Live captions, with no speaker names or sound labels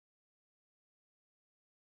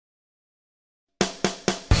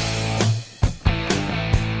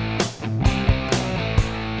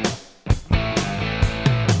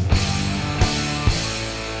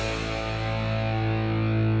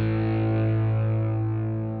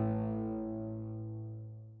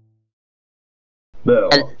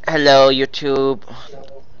Hello, YouTube.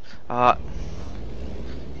 Uh,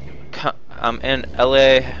 I'm in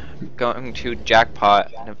LA, going to Jackpot,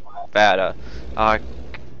 Nevada. Uh,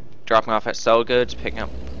 Dropping off at Sell Goods, picked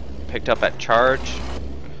up at Charge.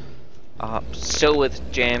 Still with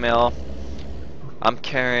Jmiell. I'm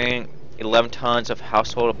carrying 11 tons of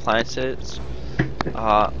household appliances.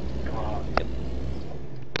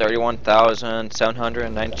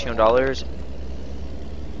 $31,792.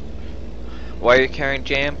 Why are you carrying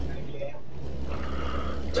Jam?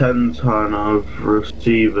 10 ton of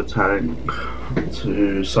receiver tank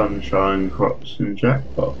to Sunshine Crops and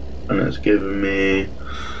Jackpot, and it's given me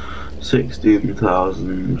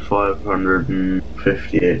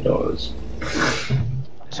 $16,558.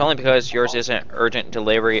 It's only because yours isn't urgent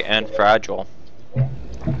delivery and fragile.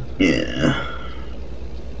 Yeah.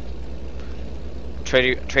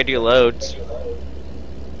 Trade your loads.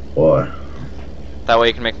 Why? That way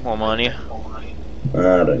you can make more money.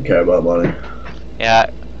 I don't care about money. Yeah.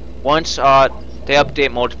 Once they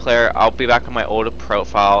update multiplayer, I'll be back on my old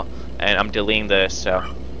profile, and I'm deleting this. So.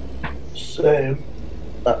 Same.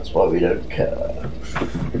 That's why we don't care.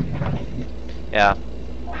 Yeah.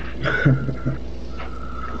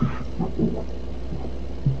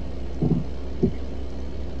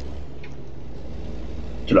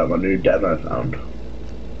 Do you like my new den I found?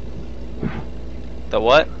 The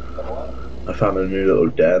what? I found a new little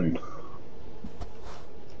den.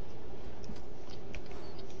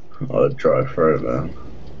 I'd drive through it, man.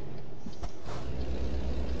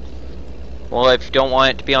 Well, if you don't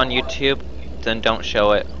want it to be on YouTube, then don't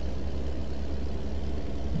show it.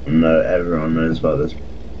 No, everyone knows about this.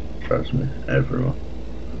 Trust me, everyone.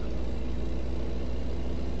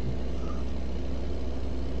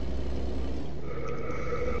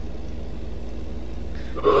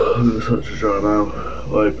 I'm such a dry now.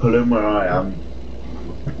 Well, pull in where I am.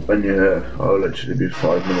 When you're here, I'll literally be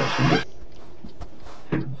 5 minutes from this.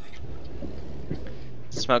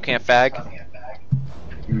 Smoking a fag?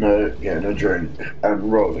 No, getting a drink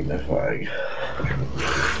and rolling a fag.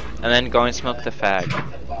 And then go and smoke the fag.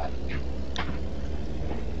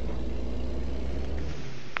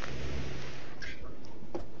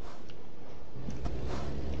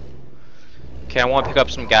 Okay, I want to pick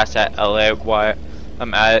up some gas at LA while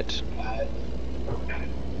I'm at it.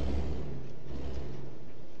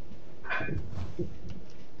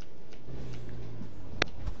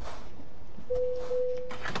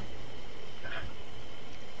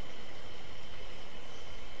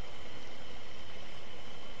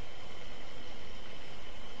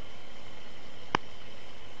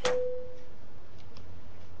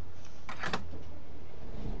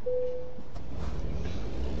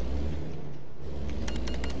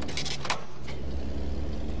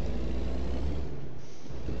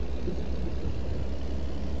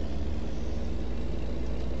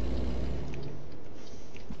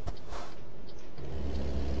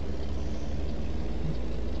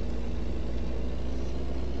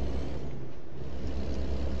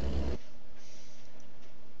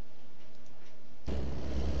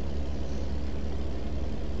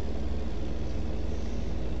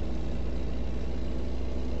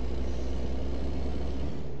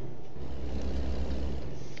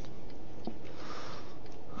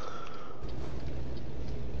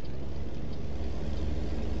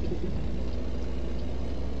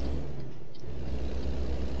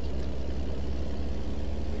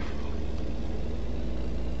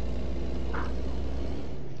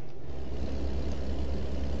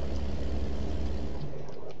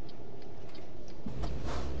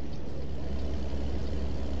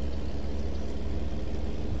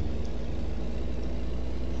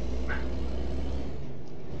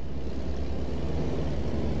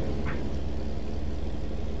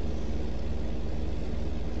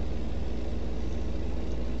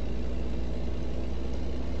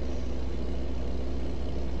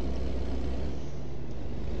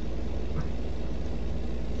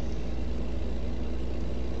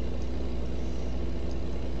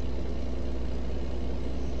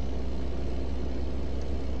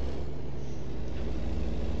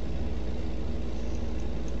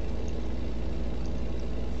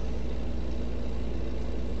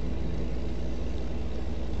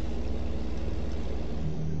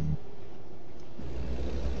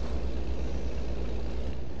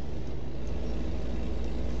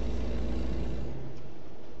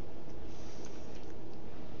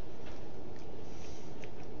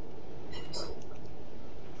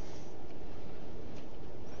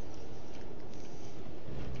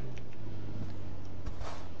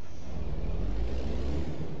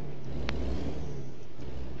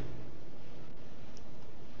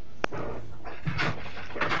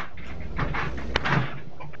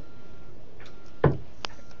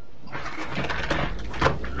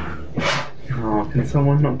 Can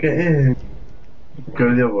someone not get in?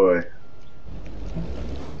 Go the other way.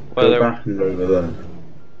 Go back and go over there.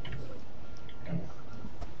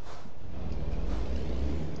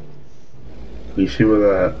 You see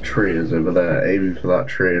where that tree is over there? Aim for that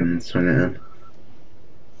tree and swing it in.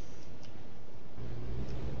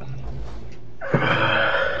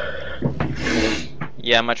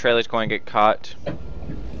 Yeah, my trailer's going to get caught.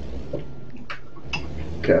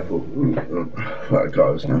 Careful. That guy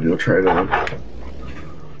was not your trailer.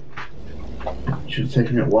 You should have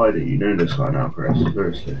taken it wider. You know this guy now, Chris.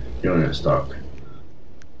 Seriously. You're gonna get stuck.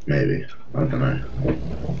 Maybe. I don't know.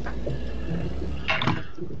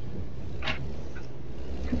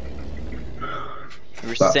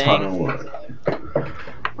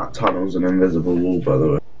 That tunnel's an invisible wall, by the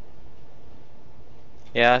way.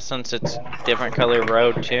 Yeah, since it's different color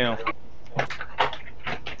road too.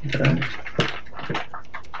 Okay.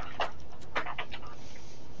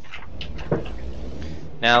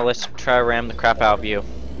 Now let's try to ram the crap out of you.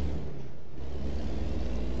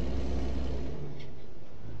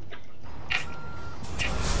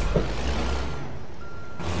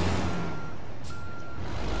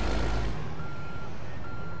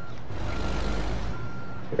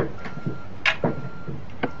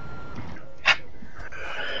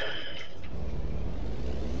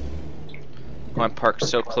 My park's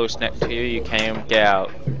so close next to you, you can't even get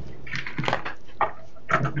out.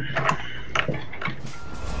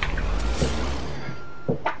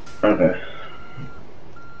 Okay.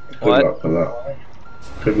 Good luck with that.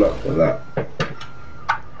 Good luck with that.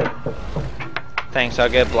 Thanks, I'll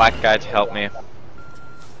get a black guy to help me.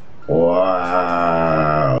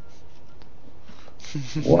 Wow.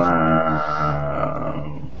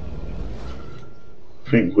 Wow.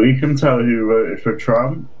 Think we can tell who voted for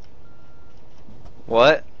Trump?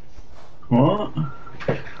 What? What?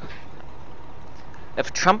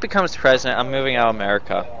 If Trump becomes president, I'm moving out of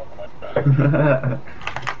America.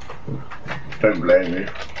 Don't blame me.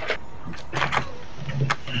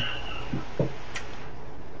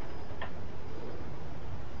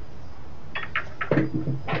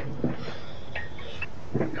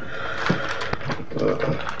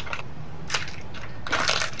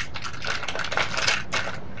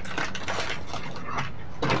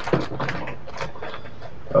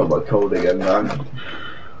 Oh, my cold again, man.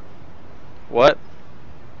 What?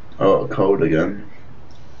 Oh, cold again.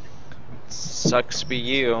 Sucks to be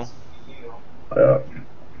you. Yeah.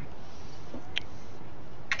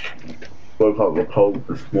 Woke up with cold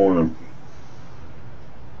this morning.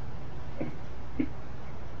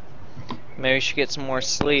 Maybe you should get some more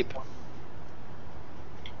sleep.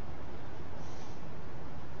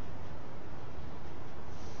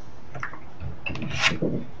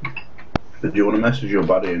 Did you want to message your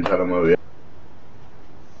buddy and tell him over here?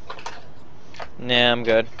 Nah, I'm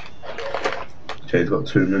good. Okay, he's got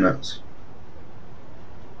 2 minutes.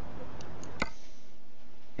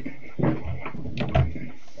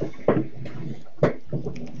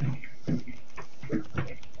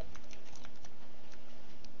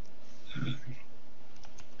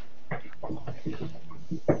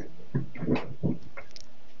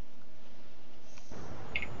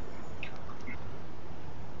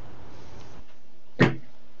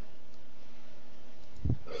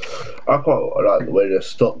 I quite like the way the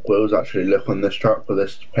stock wheels actually look on this truck with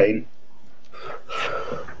this paint.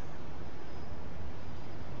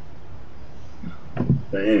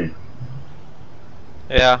 Yeah.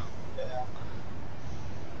 Yeah.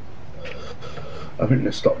 I think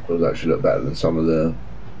the stock wheels actually look better than some of the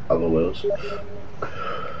other wheels.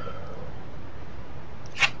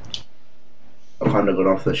 I've kind of gone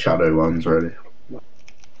off the shadow ones already.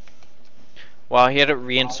 Wow, he had to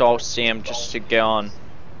reinstall Sam just to get on.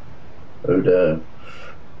 Oh dear.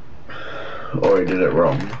 Or he did it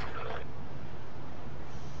wrong.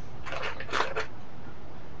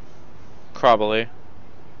 Probably.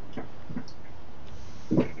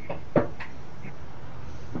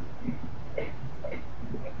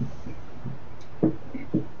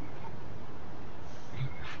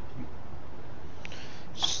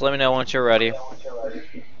 Just let me know once you're ready.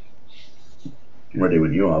 I'm ready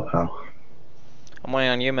when you are, pal. I'm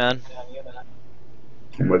waiting on you, man.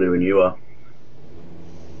 I'm ready when you are.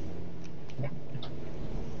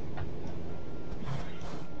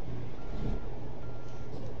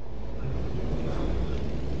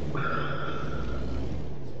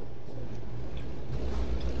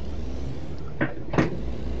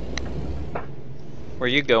 Where are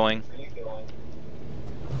you going?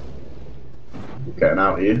 Getting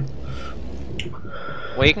out here.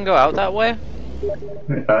 Well, you can go out that way?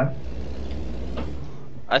 Okay.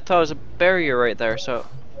 I thought it was a barrier right there, so...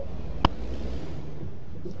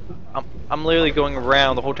 I'm literally going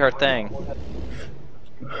around the whole entire thing.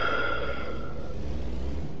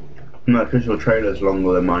 No, because your trailer's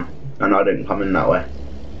longer than mine, and I didn't come in that way.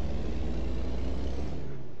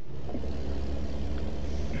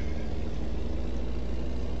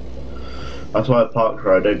 That's why I parked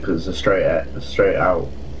where I did, because it's a straight out.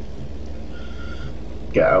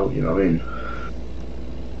 Get out, you know what I mean?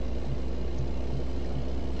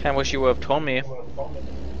 Kinda wish you would have told me.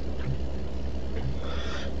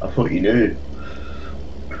 I thought you knew.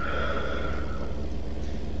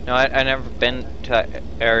 No, I never been to that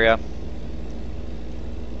area.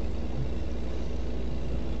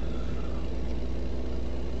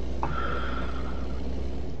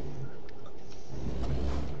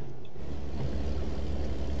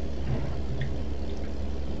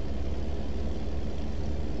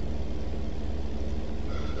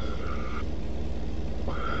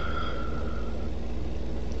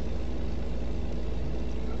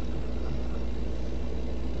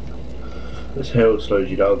 This hill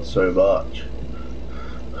slows you down so much.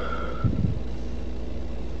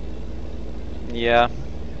 Yeah.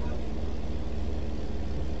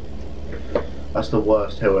 That's the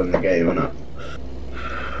worst hill in the game, isn't it?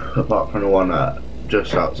 Apart from the one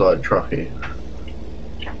just outside Truckee.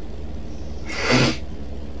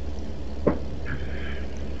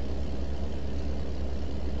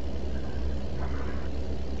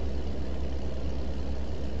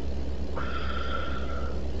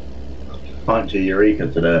 I went to Eureka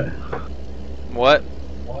today. What?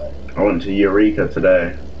 I went to Eureka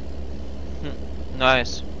today.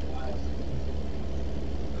 Nice.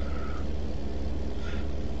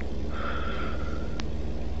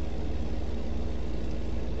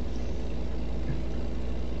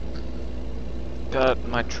 God,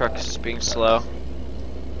 my truck is being slow.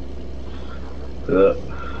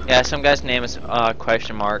 Yeah, some guy's name is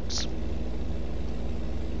question marks.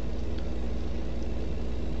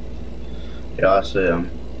 Yeah, I see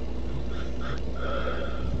him.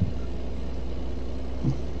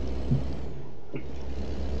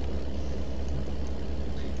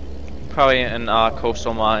 Probably in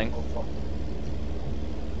coastal mine.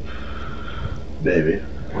 Baby.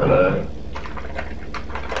 Hello.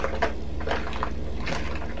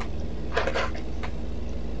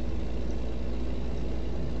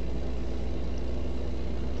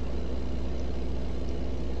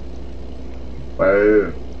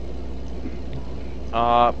 Whoa.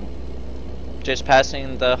 Just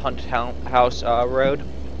passing the haunted house road.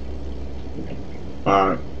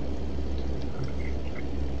 Alright.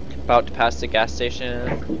 About to pass the gas station.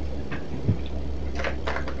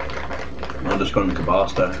 I'm just going to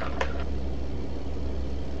Cabasta.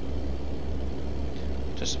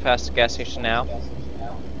 Just past the gas station now.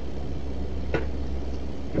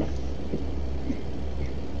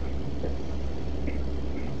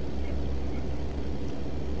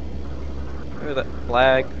 Look at that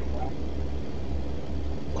flag.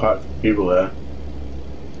 Quite a few people there.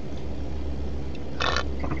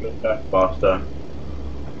 Faster.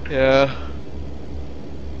 Yeah.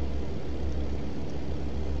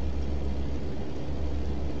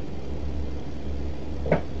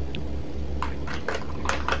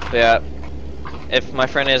 Yeah. If my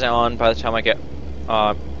friend isn't on by the time I get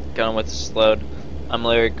going with this load, I'm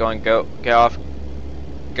literally going to get off,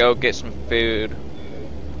 go get some food,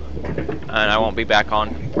 and I won't be back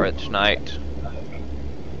on for it tonight.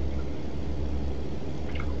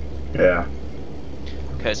 Yeah.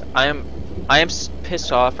 Because I am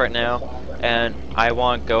pissed off right now, and I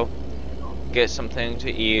want to go get something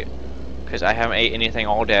to eat because I haven't ate anything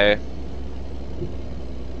all day.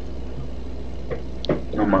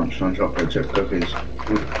 I'm munching on chocolate chip cookies.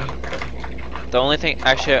 The only thing,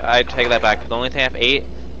 actually, I take that back. The only thing I've ate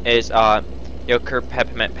is yogurt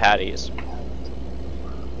peppermint patties.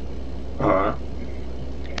 Alright.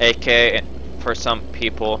 AK, for some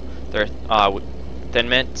people, they're Thin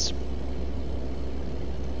Mints.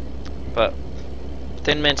 But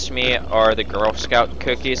Thin Mints to me are the Girl Scout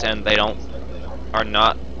cookies, and they are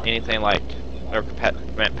not anything like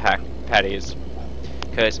peppermint patties,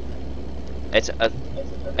 because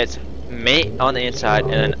it's meat on the inside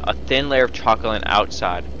and then a thin layer of chocolate on the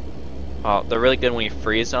outside. They're really good when you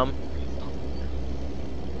freeze them,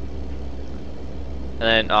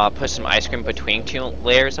 and then put some ice cream between two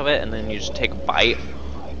layers of it, and then you just take a bite.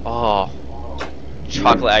 Oh,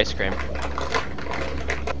 chocolate ice cream,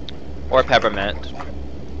 or peppermint,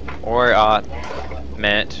 or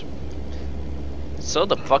mint. Slow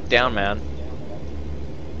the fuck down, man.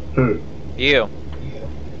 Who? You.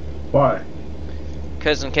 Why?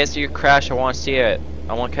 Because in case you crash, I want to see it.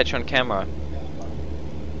 I want to catch you on camera.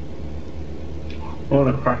 I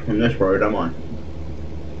want to crash on this road, am I?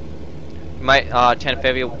 Might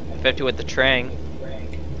 1050 with the train.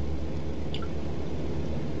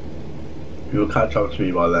 You'll catch up to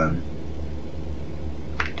me by then.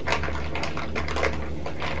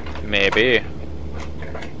 Maybe.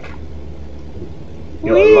 You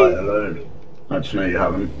got a lighter load. Actually, no, you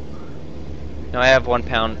haven't. No, I have 1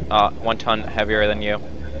 pound, 1 ton heavier than you.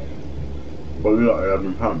 Well, you got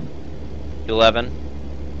 11 pounds. 11.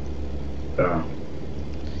 Yeah.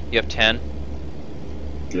 You have 10.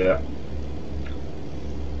 Yeah.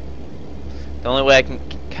 The only way I can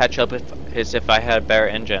catch up is if I had a better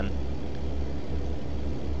engine.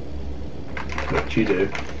 What you do?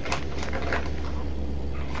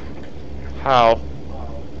 How?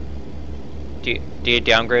 Do you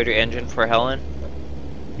downgrade your engine for Helen?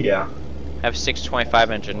 Yeah. I have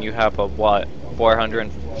 625 engine. You have a what?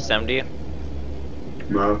 470?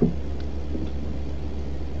 No.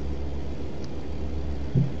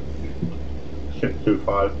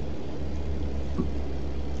 $625.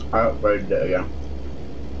 I upgraded it again.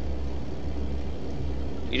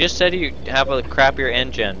 You just said you have a crappier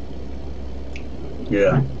engine.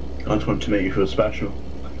 Yeah. I just wanted to make you feel special.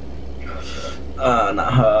 And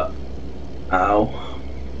that hurt. Ow.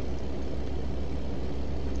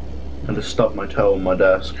 I just stubbed my toe on my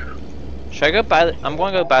desk. Should I go buy? I'm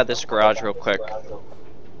going to go buy this garage real quick.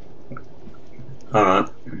 Alright.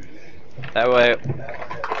 That way,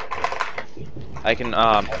 I can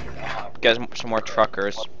get some more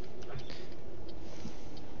truckers.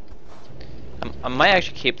 I might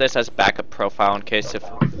actually keep this as backup profile in case if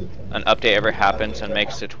an update ever happens and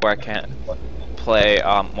makes it where I can't play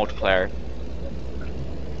multiplayer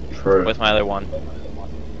True. with my other one.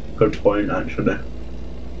 Good point, actually.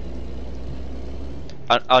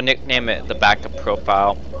 I'll nickname it the backup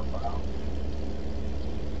profile.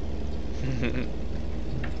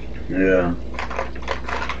 Yeah.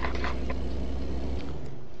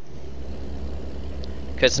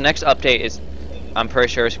 Because the next update is, I'm pretty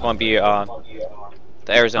sure it's going to be the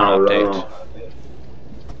Arizona update.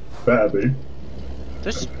 Better be.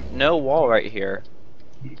 There's no wall right here.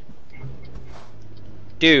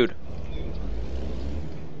 Dude.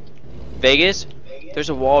 Vegas? There's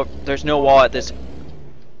a wall. There's no wall at this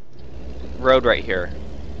road right here.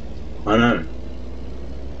 I know.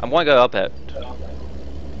 I'm going to go up it.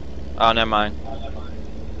 Oh, never mind.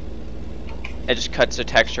 It just cuts the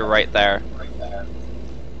texture right there.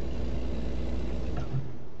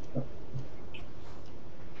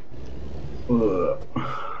 Ugh.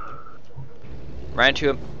 Ran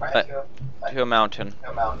to a mountain.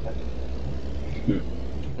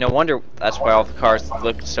 No wonder that's why all the cars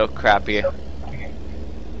look so crappy.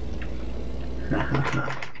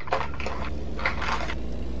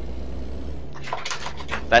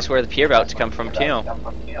 That's where the peer routes come from too.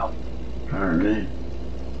 Apparently.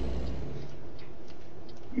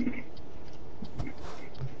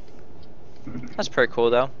 That's pretty cool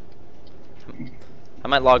though. I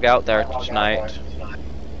might log out there tonight.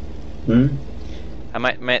 Hmm? I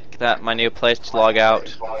might make that my new place to log out.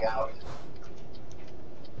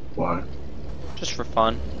 Why? Just for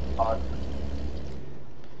fun.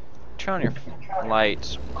 Turn on your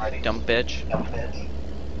lights, dumb bitch.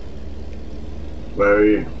 Where are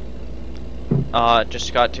you?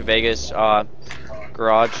 Just got to Vegas,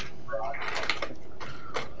 garage.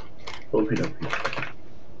 Okie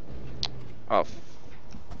Oh.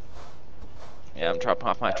 Yeah, I'm dropping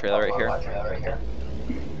off my trailer right here.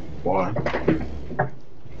 Why?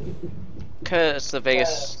 Cause the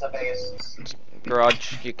Vegas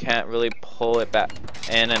garage, you can't really pull it back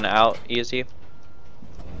in and out easy.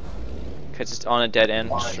 Cause it's on a dead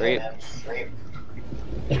end street.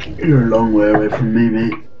 You're a long way away from me,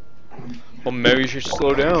 mate. Well, maybe you should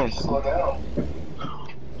slow down.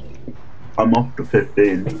 I'm off to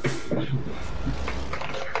 15.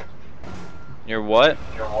 You're what?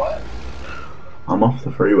 I'm off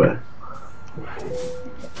the freeway.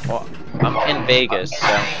 Well, I'm in Vegas,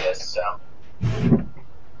 so.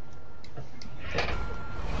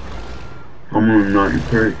 I'm on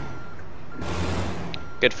 93.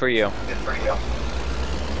 Good for you.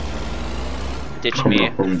 Ditch Coming me.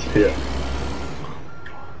 up from here.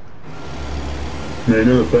 No, you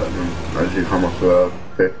know the button as you come off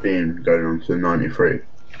 15 going on to 93.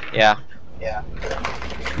 Yeah.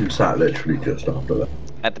 I'm sat literally just after that.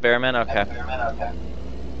 At the Bearman? Okay.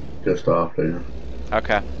 Just after, yeah.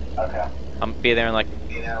 Okay. I'll be there in like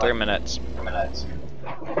 3 minutes.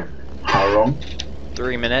 How long?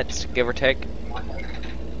 3 minutes, give or take.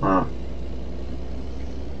 Ah.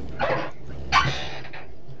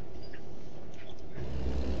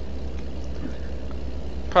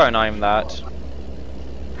 Probably not even that.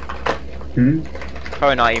 Hmm?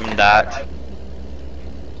 Probably not even that.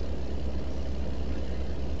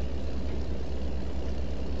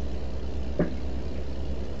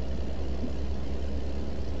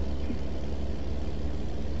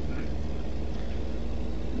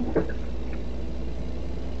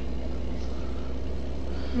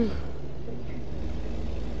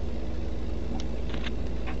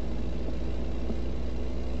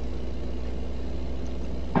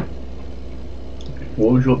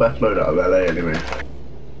 What was your best load out of LA anyway?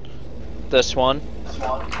 This one,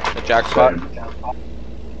 the Jackpot.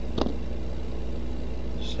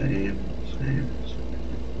 Same.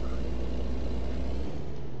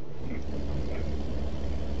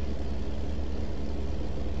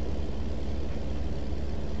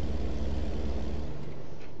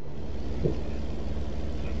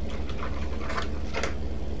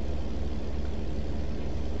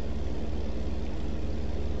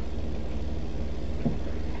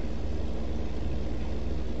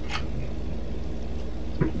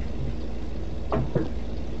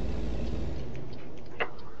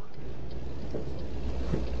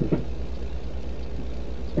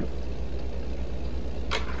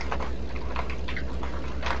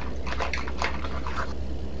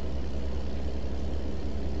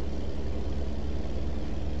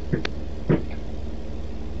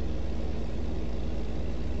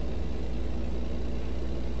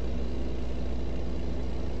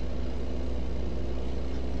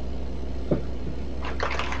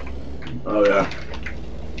 Oh yeah.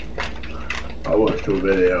 I watched your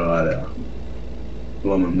video earlier. The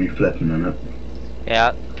one with me flipping in it.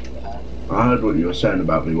 Yeah. I heard what you were saying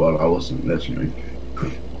about me while I wasn't listening.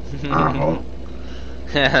 Asshole.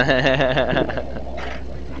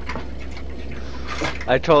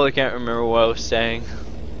 I totally can't remember what I was saying.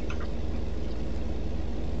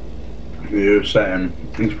 You were saying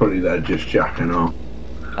he's probably there just jacking off.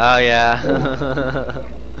 Oh yeah.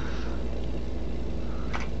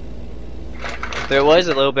 There was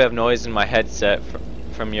a little bit of noise in my headset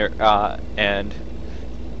from your end.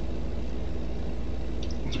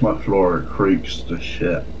 It's my floor, it creaks to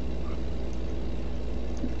shit.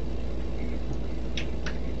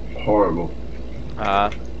 Horrible.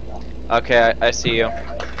 Okay, I see you.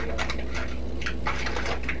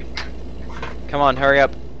 Come on, hurry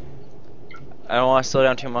up. I don't want to slow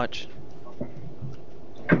down too much.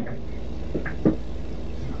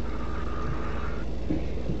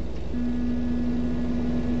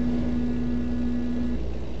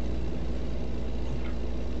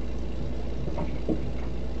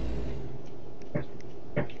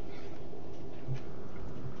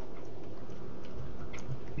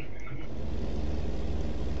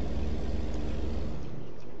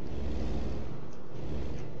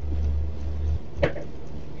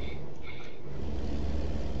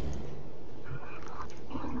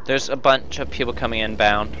 There's a bunch of people coming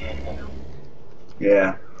inbound.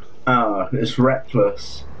 Yeah. Ah, it's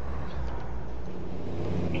reckless.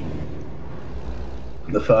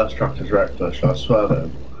 The first truck is reckless, I swear to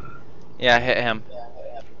him. Yeah, I hit him.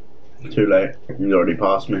 Too late. He's already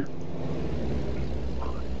passed me.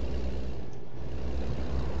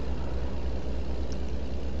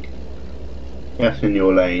 Yes, in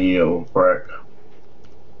your lane, you little prick.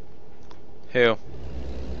 Who?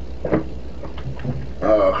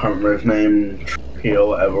 I can't remember his name, Tricky or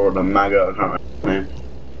whatever, or the MAGA, I can't remember his name.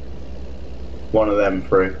 One of them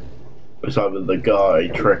three. It's either the guy,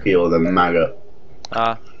 Tricky, or the MAGA.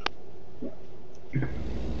 How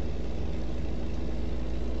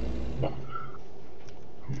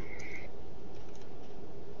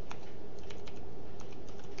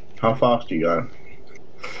fast are you going?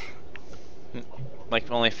 Like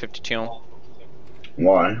only 52.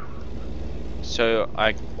 Why? So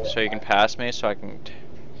you can pass me, so I can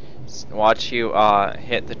watch you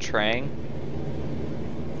hit the train.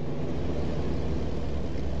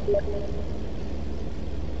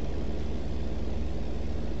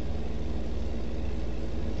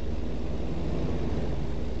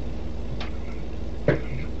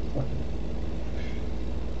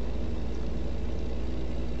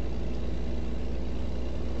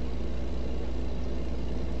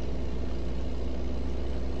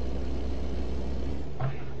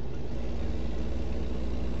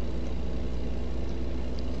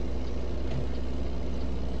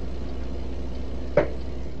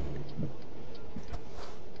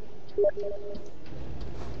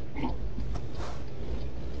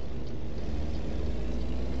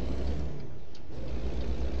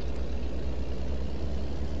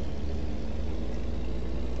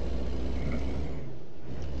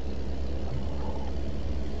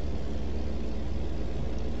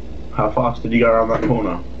 How fast did you go around that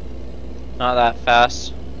corner? Not that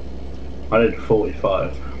fast. I did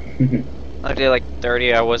 45. I did like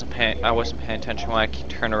 30. I wasn't paying attention when I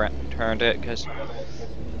turned it, because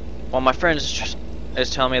well, my friend is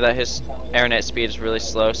telling me that his internet speed is really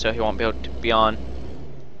slow, so he won't be able to be on.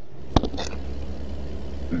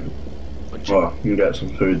 Well, you can get some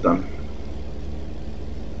food then.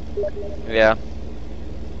 Yeah.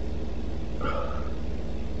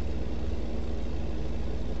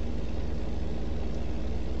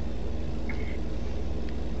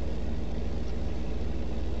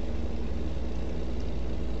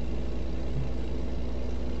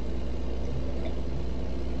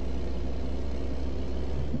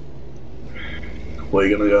 What are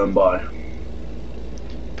you gonna go and buy?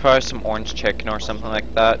 Probably some orange chicken or something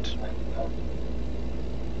like that.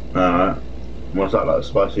 Alright. What's that, like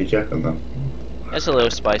spicy chicken then? It's a little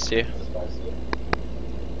spicy.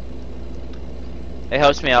 It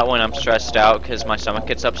helps me out when I'm stressed out because my stomach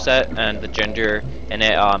gets upset, and the ginger in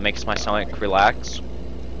it makes my stomach relax.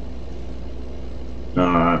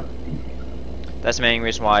 Alright. That's the main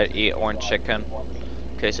reason why I eat orange chicken,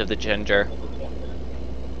 because of the ginger.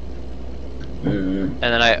 And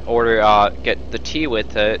then I order get the tea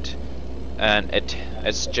with it, and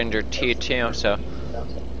it's ginger tea too. So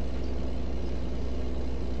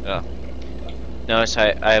notice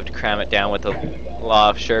I have to cram it down with a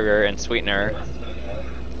lot of sugar and sweetener.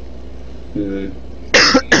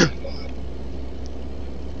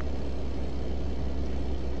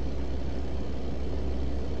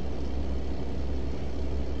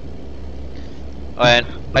 And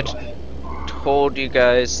I told you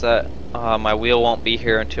guys that my wheel won't be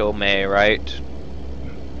here until May, right?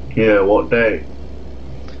 Yeah, what day?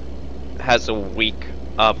 It has a week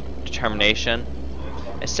of determination.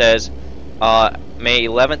 It says May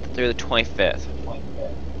 11th through the 25th.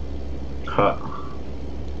 Cut.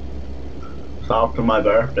 It's after my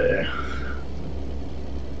birthday.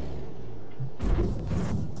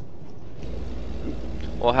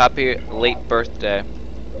 Well, happy late birthday.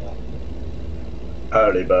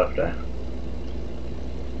 Early birthday.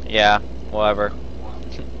 Yeah, whatever.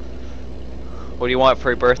 What do you want for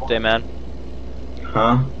your birthday, man?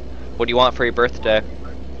 Huh? What do you want for your birthday?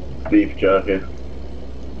 Beef jerky.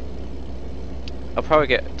 I'll probably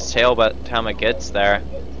get sale by the time it gets there.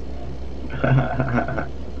 No,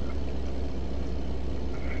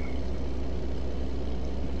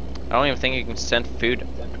 I don't even think you can send food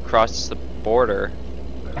across the border.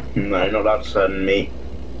 you're not allowed to send meat.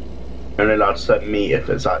 You're only allowed to send meat if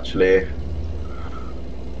it's actually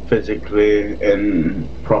physically in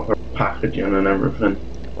proper packaging and everything.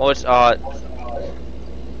 Well, it's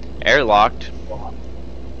airlocked.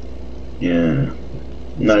 Yeah.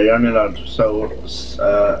 No, you're only allowed to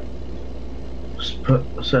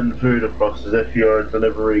send food across as if you're a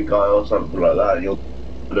delivery guy or something like that. You're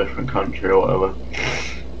in a different country or whatever.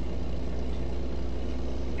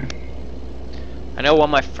 I know one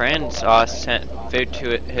of my friends sent food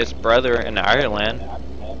to his brother in Ireland.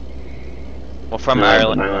 Well, from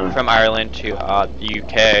Ireland to the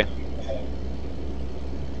UK.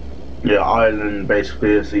 Yeah, Ireland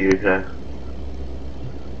basically is the UK.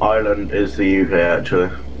 Ireland is the UK actually.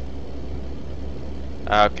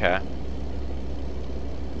 Okay.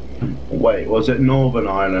 Wait, was it Northern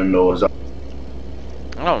Ireland or was that?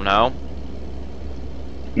 I don't know.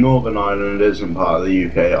 Northern Ireland isn't part of the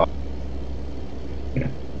UK. Yeah,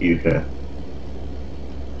 UK.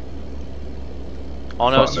 All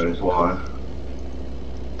I know is, knows why.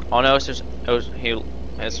 all I know is his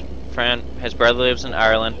brother lives in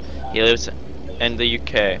Ireland. He lives in the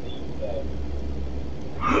UK.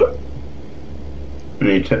 And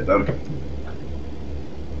he tipped them.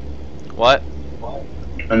 What?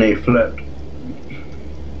 And he flipped.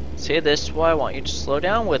 See, this is why I want you to slow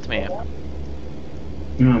down with me.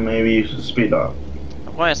 Yeah, maybe you should speed up.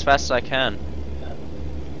 I'm going as fast as I can.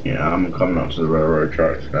 Yeah, I'm coming up to the railroad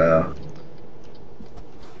tracks now.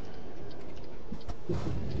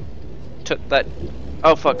 Took that.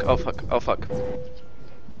 Oh fuck, oh fuck, oh fuck.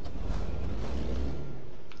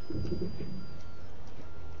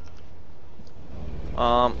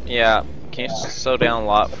 Yeah. Can you slow down a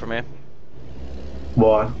lot for me?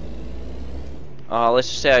 Why? Let's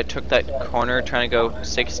just say I took that corner trying to go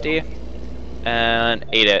 60 and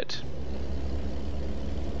ate it.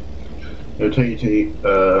 It'll take you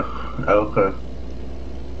to Elko.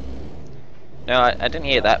 No, I didn't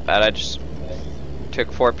eat it that bad. I just took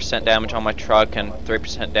 4% damage on my truck and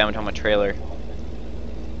 3% damage on my trailer.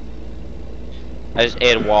 I just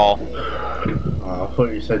ate a wall. I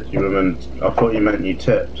thought you said you meant. I thought you meant you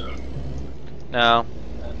tipped. No.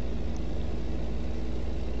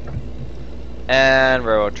 And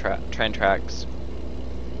railroad train tracks.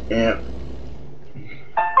 Yeah.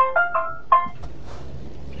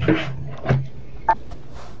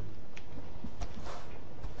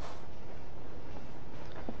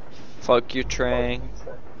 Fuck you, train.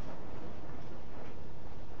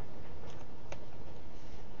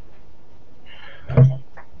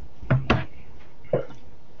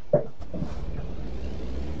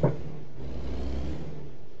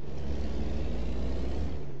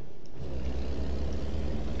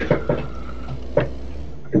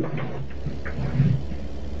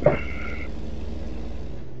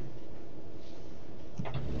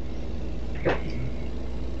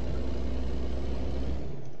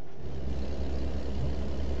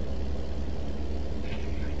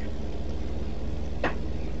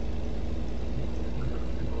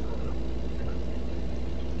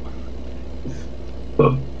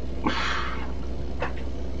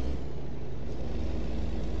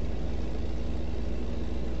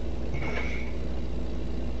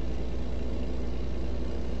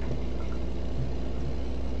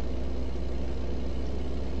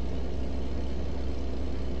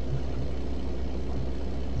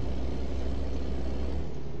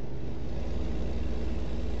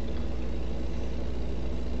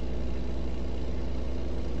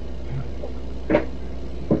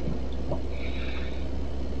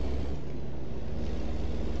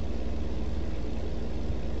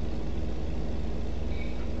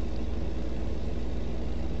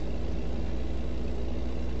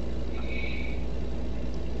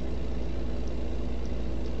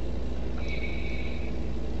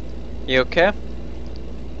 You okay?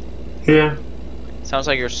 Yeah. Sounds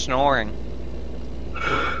like you're snoring.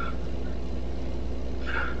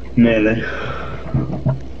 Nearly.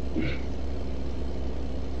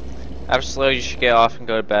 Absolutely, you should get off and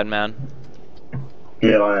go to bed, man.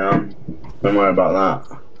 Yeah, I am. Don't worry about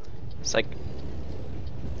that. It's like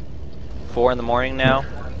 4 in the morning now.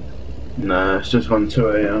 No, it's just 2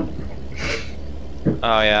 a.m.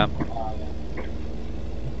 Oh yeah.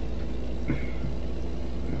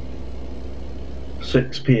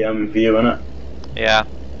 6 p.m. for you, innit? Yeah.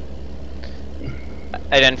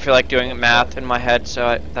 I didn't feel like doing math in my head,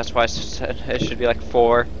 so that's why I said it should be like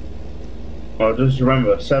 4. Well, just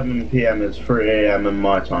remember, 7 p.m. is 3 a.m. in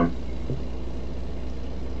my time.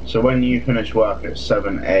 So when you finish work, it's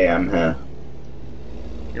 7 a.m. here.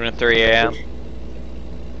 You're at 3 a.m.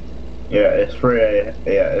 Yeah, it's 3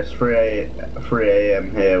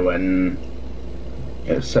 a.m. here when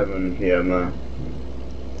it's 7 p.m. there.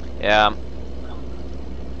 Yeah.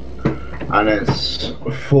 And it's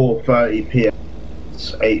 4:30 p.m.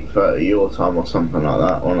 It's 8:30 your time or something like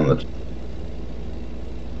that. One of the.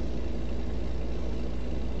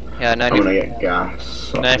 Yeah, I'm gonna get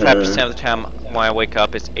gas. 95% of the time when I wake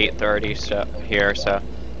up, it's 8:30 so here. So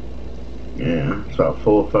Yeah, it's about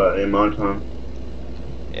 4:30 my time.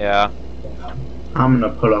 yeah. I'm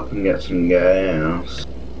gonna pull up and get some gas.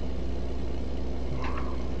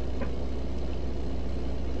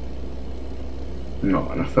 I'm not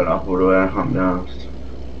gonna fill up all the way. I can't be asked.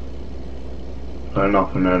 Putting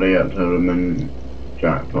up an early up to them in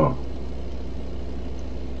Jackpot.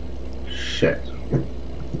 Shit.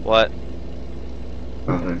 What?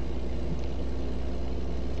 Nothing.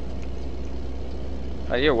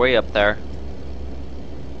 Oh, you're way up there.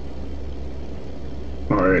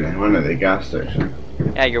 Not really. When at the gas station.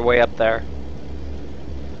 Yeah, you're way up there.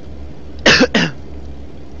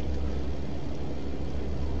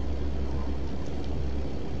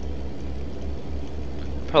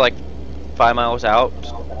 For like 5 miles out.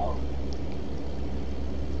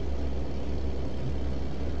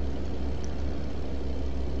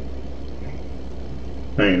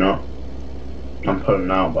 No, you're not. I'm pulling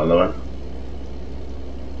out, by the way.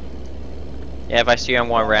 Yeah, if I see you, I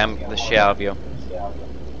want to ram the shit out of you.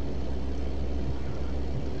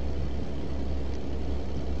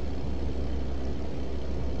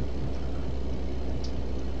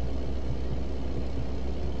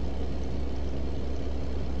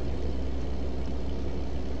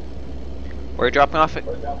 Where are you dropping off it?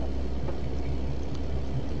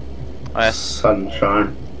 Oh, yes.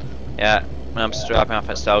 Sunshine. Yeah, I'm just dropping off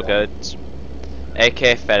at Sell Goods.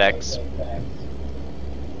 AK FedEx.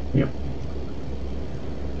 Yep.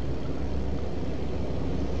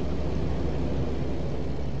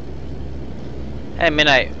 Hey,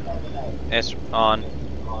 midnight. It's on.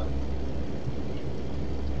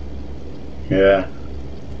 Yeah.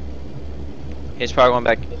 He's probably going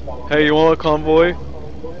back. Hey, you want a convoy?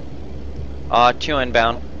 2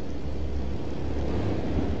 inbound.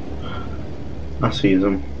 I see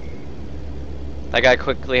them. That guy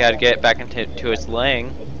quickly had to get back into his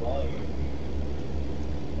lane.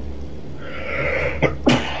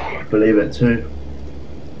 Believe it too.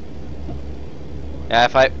 Yeah,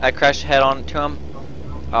 if I crashed head on to him,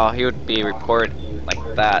 oh, he would be reported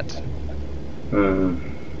like that. And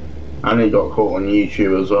he got caught on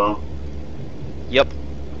YouTube as well. Yep.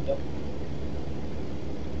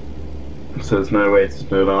 So there's no way to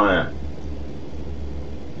deny it.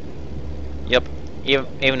 Yep.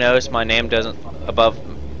 Even notice my name doesn't, above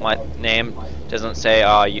my name doesn't say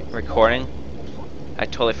recording. I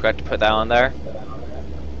totally forgot to put that on there.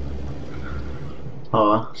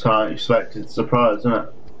 Oh, so unexpected surprise, isn't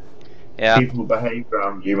it? Yeah. People behave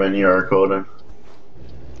around you when you're recording.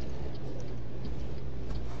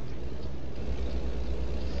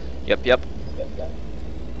 Yep.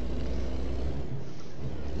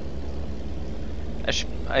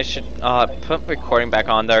 I should put recording back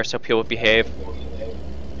on there so people behave.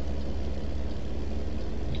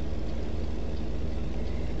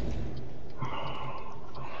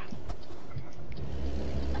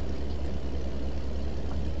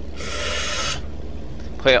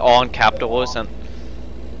 Put it all in capitals and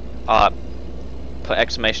put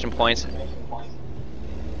exclamation points.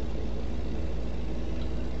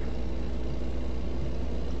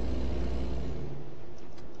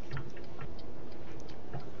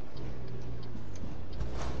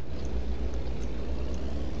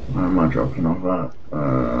 Why am I dropping off that?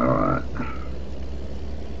 Alright.